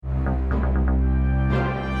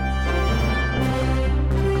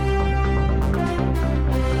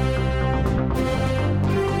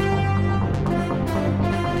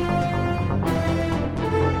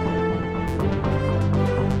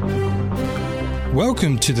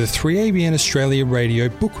Welcome to the 3ABN Australia radio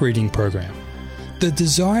book reading program. The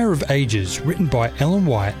Desire of Ages, written by Ellen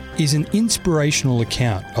White, is an inspirational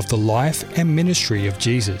account of the life and ministry of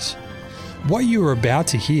Jesus. What you are about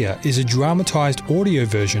to hear is a dramatised audio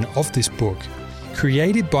version of this book,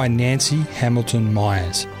 created by Nancy Hamilton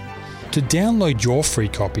Myers. To download your free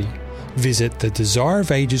copy, visit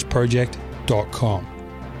thedesireofagesproject.com.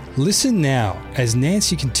 Listen now as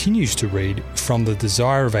Nancy continues to read from The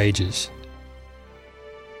Desire of Ages.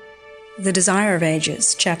 The Desire of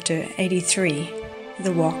Ages, Chapter 83,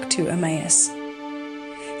 The Walk to Emmaus.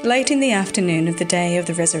 Late in the afternoon of the day of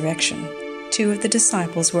the resurrection, 2 of the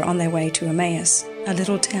disciples were on their way to Emmaus, a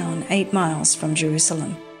little town 8 miles from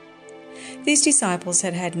Jerusalem. These disciples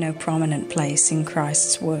had had no prominent place in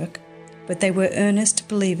Christ's work, but they were earnest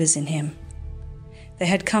believers in him. They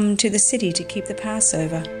had come to the city to keep the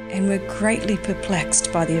Passover and were greatly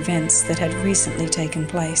perplexed by the events that had recently taken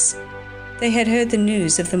place. They had heard the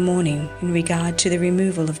news of the morning in regard to the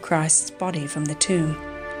removal of Christ's body from the tomb,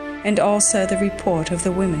 and also the report of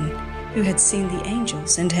the women who had seen the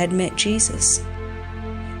angels and had met Jesus.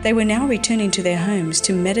 They were now returning to their homes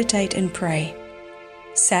to meditate and pray.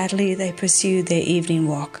 Sadly, they pursued their evening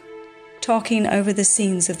walk, talking over the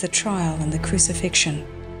scenes of the trial and the crucifixion.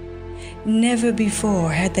 Never before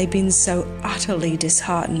had they been so utterly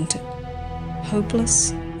disheartened, hopeless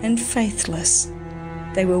and faithless.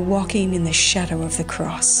 They were walking in the shadow of the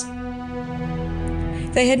cross.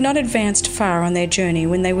 They had not advanced far on their journey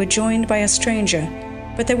when they were joined by a stranger,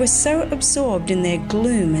 but they were so absorbed in their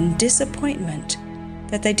gloom and disappointment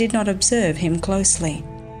that they did not observe him closely.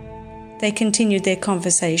 They continued their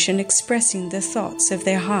conversation, expressing the thoughts of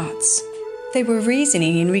their hearts. They were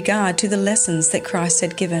reasoning in regard to the lessons that Christ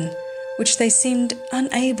had given, which they seemed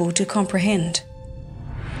unable to comprehend.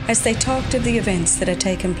 As they talked of the events that had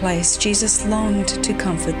taken place, Jesus longed to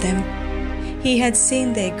comfort them. He had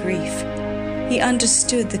seen their grief. He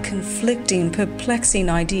understood the conflicting, perplexing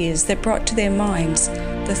ideas that brought to their minds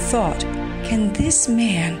the thought, can this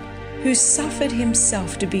man, who suffered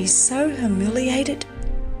himself to be so humiliated,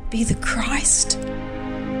 be the Christ?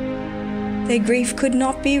 Their grief could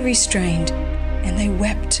not be restrained, and they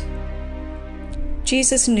wept.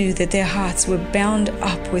 Jesus knew that their hearts were bound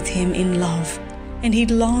up with him in love, and he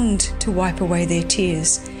longed to wipe away their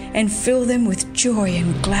tears and fill them with joy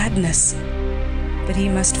and gladness. But he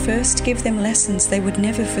must first give them lessons they would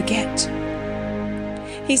never forget.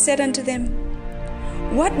 He said unto them,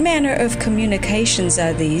 What manner of communications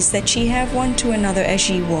are these that ye have one to another as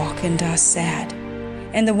ye walk and are sad?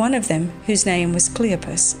 And the one of them, whose name was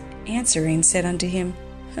Cleopas, answering said unto him,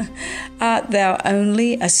 Art thou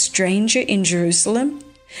only a stranger in Jerusalem,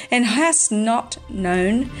 and hast not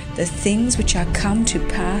known the things which are come to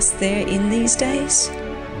pass there in these days?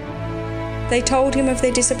 They told him of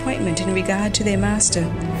their disappointment in regard to their master,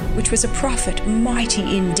 which was a prophet,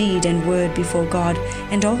 mighty in deed and word before God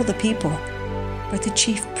and all the people. But the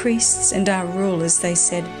chief priests and our rulers, they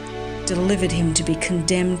said, delivered him to be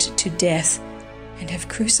condemned to death, and have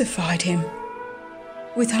crucified him.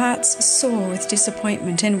 With hearts sore with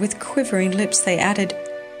disappointment and with quivering lips, they added,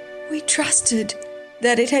 We trusted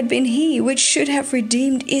that it had been he which should have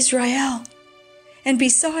redeemed Israel. And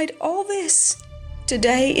beside all this,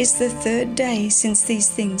 today is the 3rd day since these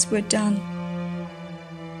things were done.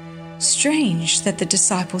 Strange that the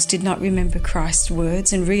disciples did not remember Christ's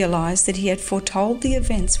words and realize that he had foretold the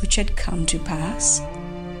events which had come to pass.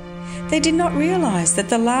 They did not realize that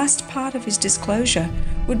the last part of his disclosure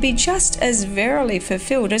would be just as verily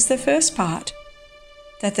fulfilled as the first part,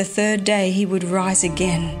 that the 3rd day he would rise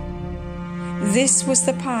again. This was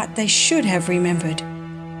the part they should have remembered.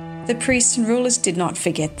 The priests and rulers did not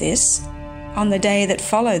forget this. On the day that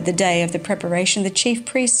followed the day of the preparation, the chief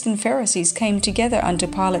priests and Pharisees came together unto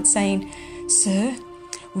Pilate, saying, Sir,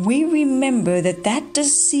 we remember that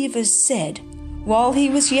deceiver said, while he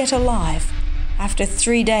was yet alive, After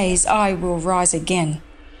 3 days I will rise again.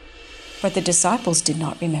 But the disciples did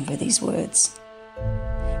not remember these words.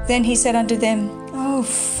 Then he said unto them, O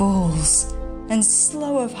fools, and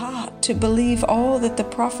slow of heart to believe all that the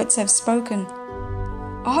prophets have spoken.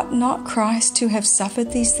 Ought not Christ to have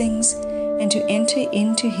suffered these things, and to enter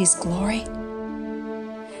into his glory?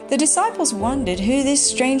 The disciples wondered who this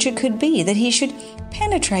stranger could be, that he should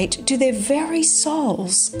penetrate to their very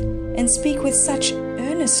souls, and speak with such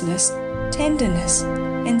earnestness, tenderness,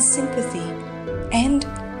 and sympathy, and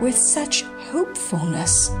with such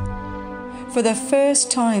hopefulness. For the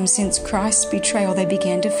first time since Christ's betrayal, they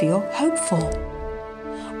began to feel hopeful.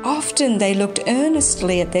 Often they looked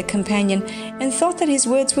earnestly at their companion and thought that his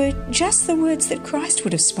words were just the words that Christ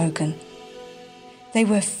would have spoken. They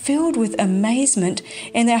were filled with amazement,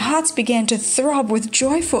 and their hearts began to throb with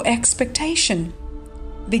joyful expectation.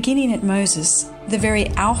 Beginning at Moses, the very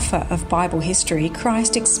alpha of Bible history,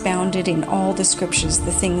 Christ expounded in all the scriptures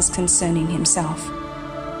the things concerning himself.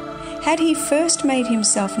 Had he first made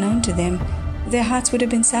himself known to them, their hearts would have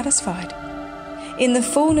been satisfied. In the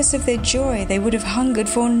fullness of their joy, they would have hungered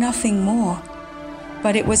for nothing more.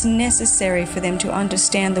 But it was necessary for them to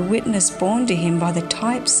understand the witness borne to him by the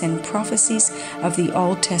types and prophecies of the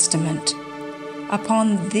Old Testament.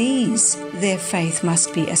 Upon these, their faith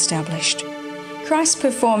must be established. Christ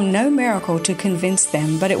performed no miracle to convince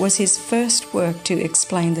them, but it was his first work to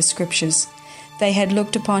explain the Scriptures. They had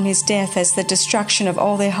looked upon his death as the destruction of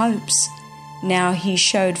all their hopes. Now he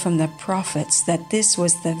showed from the prophets that this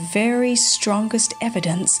was the very strongest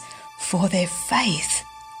evidence for their faith.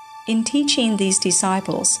 In teaching these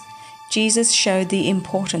disciples, Jesus showed the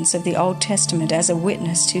importance of the Old Testament as a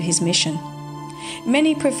witness to his mission.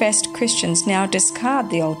 Many professed Christians now discard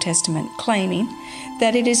the Old Testament, claiming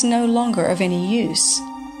that it is no longer of any use.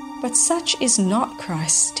 But such is not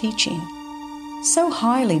Christ's teaching. So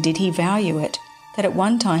highly did he value it that at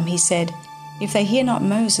one time he said, "If they hear not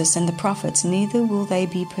Moses and the prophets, neither will they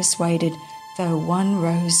be persuaded, though one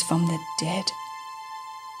rose from the dead."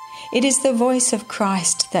 It is the voice of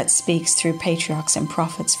Christ that speaks through patriarchs and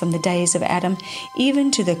prophets from the days of Adam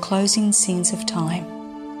even to the closing scenes of time.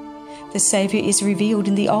 The Savior is revealed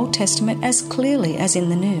in the Old Testament as clearly as in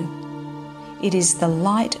the New. It is the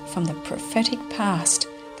light from the prophetic past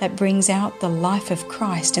that brings out the life of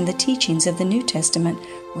Christ and the teachings of the New Testament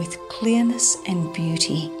with clearness and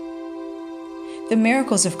beauty. The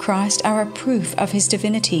miracles of Christ are a proof of his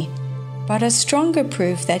divinity, but a stronger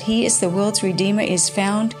proof that he is the world's Redeemer is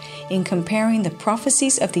found in comparing the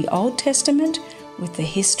prophecies of the Old Testament with the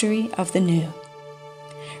history of the New.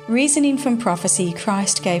 Reasoning from prophecy,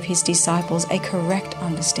 Christ gave his disciples a correct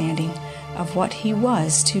understanding of what he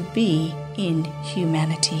was to be in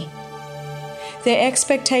humanity. Their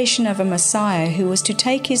expectation of a Messiah who was to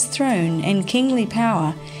take his throne and kingly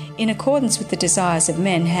power in accordance with the desires of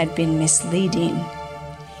men had been misleading.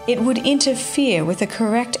 It would interfere with a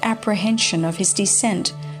correct apprehension of his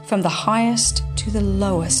descent from the highest to the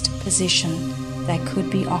lowest position that could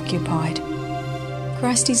be occupied.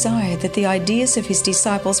 Christ desired that the ideas of his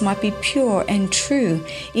disciples might be pure and true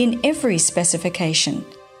in every specification.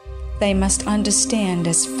 They must understand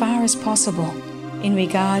as far as possible in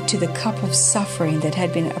regard to the cup of suffering that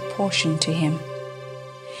had been apportioned to him.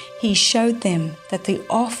 He showed them that the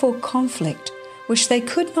awful conflict, which they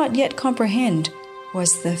could not yet comprehend,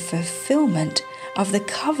 was the fulfillment of the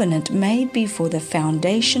covenant made before the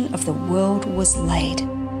foundation of the world was laid.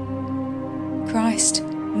 Christ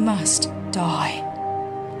must die,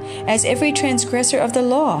 as every transgressor of the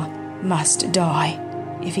law must die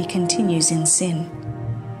if he continues in sin.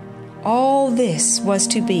 All this was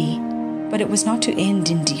to be, but it was not to end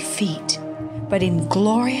in defeat, but in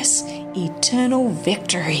glorious, eternal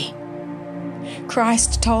victory.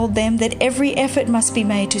 Christ told them that every effort must be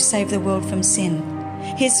made to save the world from sin.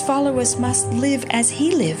 His followers must live as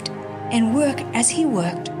he lived and work as he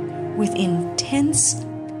worked, with intense,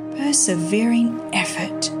 persevering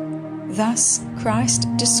effort. Thus, Christ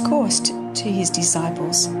discoursed to his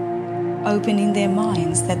disciples, opening their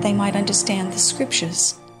minds that they might understand the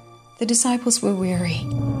Scriptures. The disciples were weary,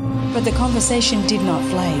 but the conversation did not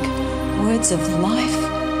flag. Words of life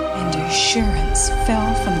and assurance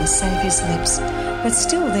fell from the Saviour's lips, but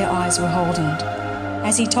still their eyes were holden.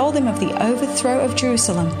 As he told them of the overthrow of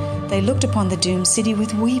Jerusalem, they looked upon the doomed city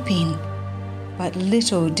with weeping. But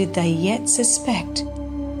little did they yet suspect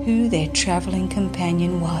who their traveling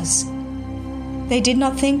companion was. They did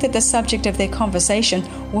not think that the subject of their conversation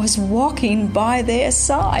was walking by their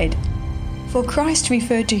side, for Christ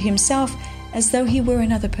referred to himself as though he were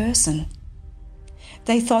another person.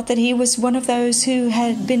 They thought that he was one of those who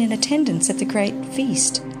had been in attendance at the great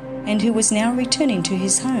feast and who was now returning to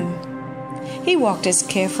his home. He walked as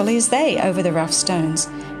carefully as they over the rough stones,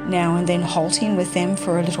 now and then halting with them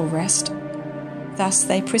for a little rest. Thus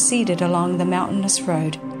they proceeded along the mountainous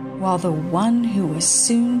road, while the one who was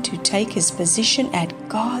soon to take his position at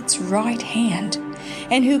God's right hand,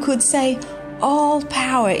 and who could say, "All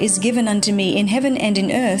power is given unto me in heaven and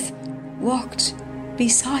in earth," walked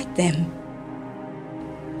beside them.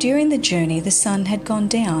 During the journey the sun had gone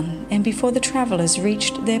down, and before the travelers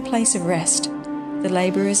reached their place of rest, the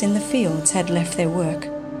laborers in the fields had left their work.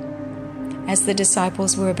 As the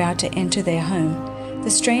disciples were about to enter their home,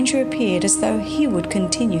 the stranger appeared as though he would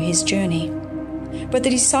continue his journey. But the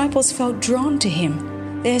disciples felt drawn to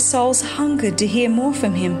him. Their souls hungered to hear more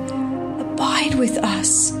from him. "Abide with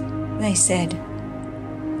us," they said.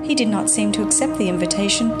 He did not seem to accept the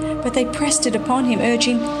invitation, but they pressed it upon him,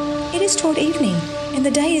 urging, "It is toward evening, and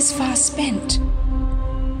the day is far spent."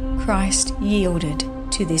 Christ yielded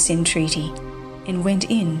to this entreaty and went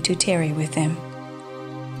in to tarry with them.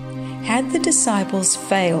 Had the disciples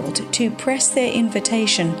failed to press their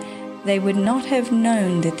invitation, they would not have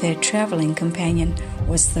known that their traveling companion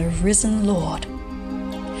was the risen Lord.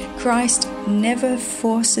 Christ never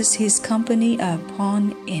forces his company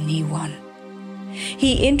upon anyone.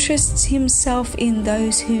 He interests himself in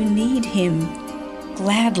those who need him.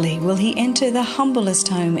 Gladly will he enter the humblest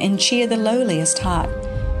home and cheer the lowliest heart.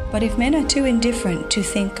 But if men are too indifferent to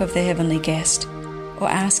think of the heavenly guest or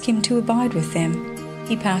ask him to abide with them,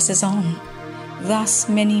 he passes on. Thus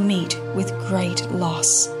many meet with great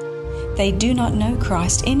loss. They do not know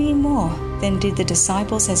Christ any more than did the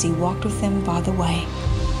disciples as he walked with them by the way.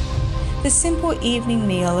 The simple evening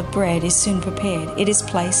meal of bread is soon prepared. It is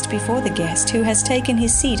placed before the guest, who has taken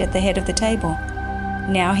his seat at the head of the table.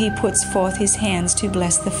 Now he puts forth his hands to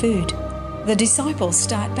bless the food. The disciples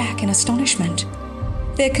start back in astonishment.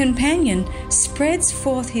 Their companion spreads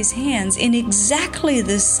forth his hands in exactly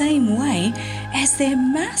the same way as their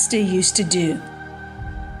master used to do.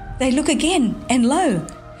 They look again, and lo,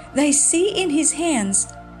 they see in his hands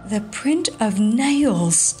the print of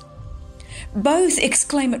nails. Both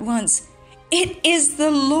exclaim at once, "It is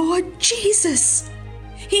the Lord Jesus!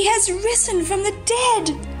 He has risen from the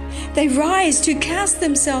dead!" They rise to cast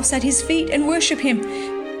themselves at his feet and worship him,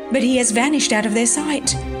 but he has vanished out of their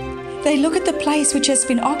sight. They look at the place which has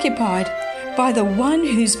been occupied by the one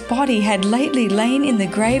whose body had lately lain in the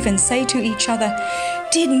grave and say to each other,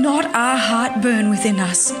 "Did not our heart burn within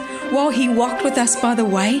us while he walked with us by the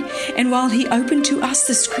way and while he opened to us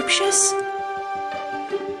the scriptures?"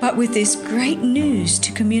 But with this great news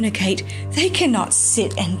to communicate, they cannot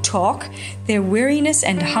sit and talk. Their weariness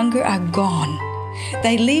and hunger are gone.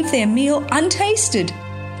 They leave their meal untasted,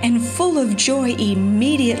 and full of joy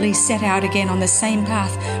immediately set out again on the same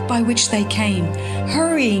path by which they came,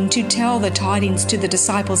 hurrying to tell the tidings to the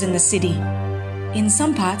disciples in the city. In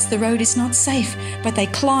some parts the road is not safe, but they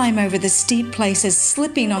climb over the steep places,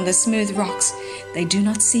 slipping on the smooth rocks. They do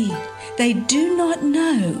not see, they do not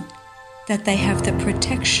know that they have the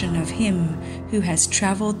protection of him who has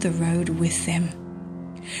travelled the road with them.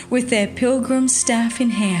 With their pilgrim staff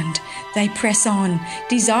in hand, they press on,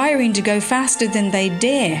 desiring to go faster than they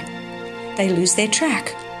dare. They lose their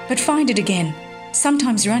track, but find it again.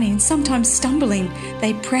 Sometimes running, sometimes stumbling,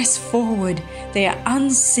 they press forward, their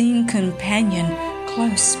unseen companion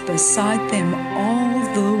close beside them all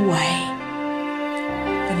the way.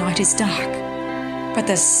 The night is dark, but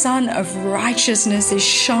the sun of righteousness is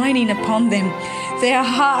shining upon them. Their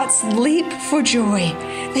hearts leap for joy.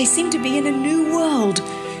 They seem to be in a new world.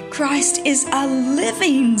 Christ is a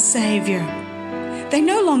living Saviour. They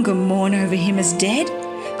no longer mourn over him as dead.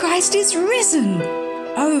 Christ is risen.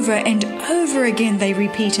 Over and over again they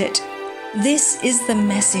repeat it. This is the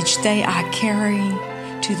message they are carrying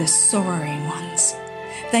to the sorrowing ones.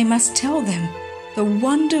 They must tell them the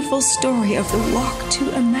wonderful story of the walk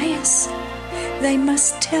to Emmaus. They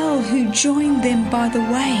must tell who joined them by the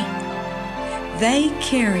way. They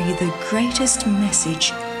carry the greatest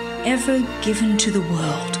message ever given to the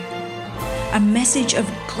world, a message of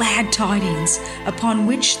glad tidings upon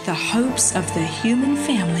which the hopes of the human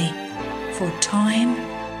family for time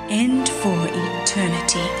and for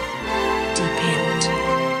eternity depend.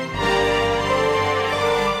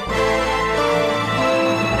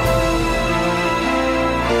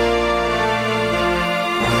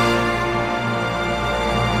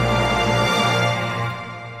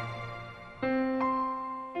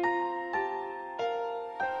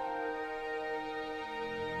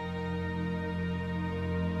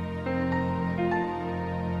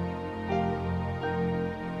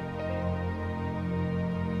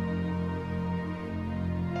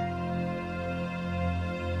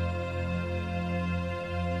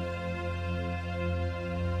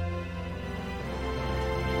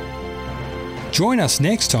 Join us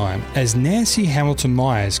next time as Nancy Hamilton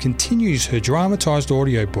Myers continues her dramatised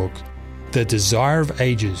audiobook, The Desire of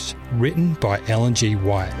Ages, written by Ellen G.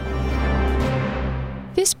 White.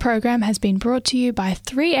 This program has been brought to you by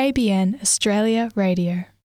 3ABN Australia Radio.